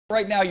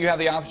Right now you have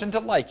the option to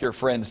like your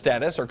friend's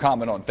status or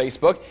comment on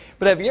Facebook,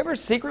 but have you ever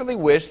secretly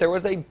wished there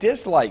was a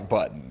dislike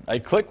button, a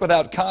click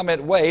without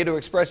comment way to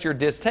express your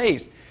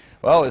distaste?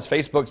 Well, is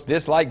Facebook's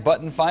dislike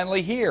button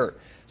finally here?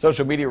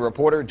 Social media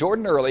reporter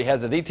Jordan Early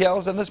has the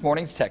details in this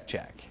morning's Tech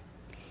Check.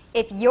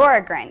 If you're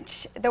a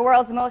Grinch, the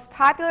world's most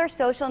popular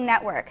social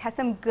network has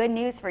some good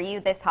news for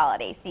you this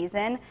holiday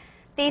season.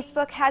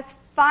 Facebook has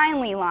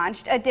finally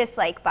launched a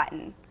dislike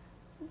button.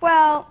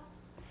 Well,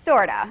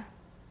 sorta.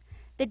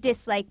 The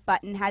dislike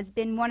button has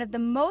been one of the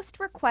most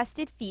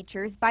requested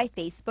features by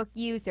Facebook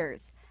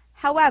users.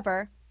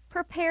 However,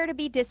 prepare to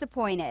be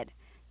disappointed.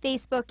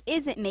 Facebook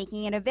isn't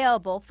making it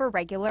available for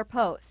regular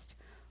posts.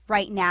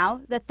 Right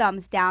now, the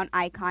thumbs down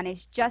icon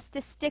is just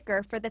a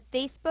sticker for the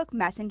Facebook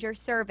Messenger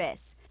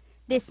service.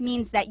 This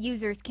means that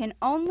users can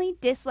only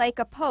dislike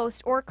a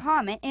post or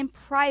comment in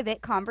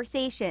private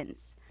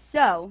conversations.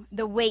 So,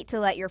 the wait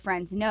to let your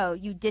friends know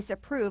you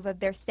disapprove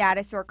of their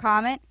status or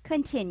comment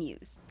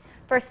continues.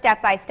 For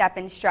step-by-step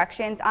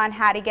instructions on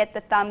how to get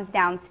the thumbs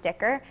down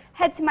sticker,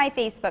 head to my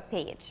Facebook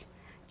page.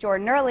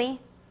 Jordan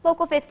Early,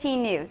 Local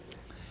 15 News.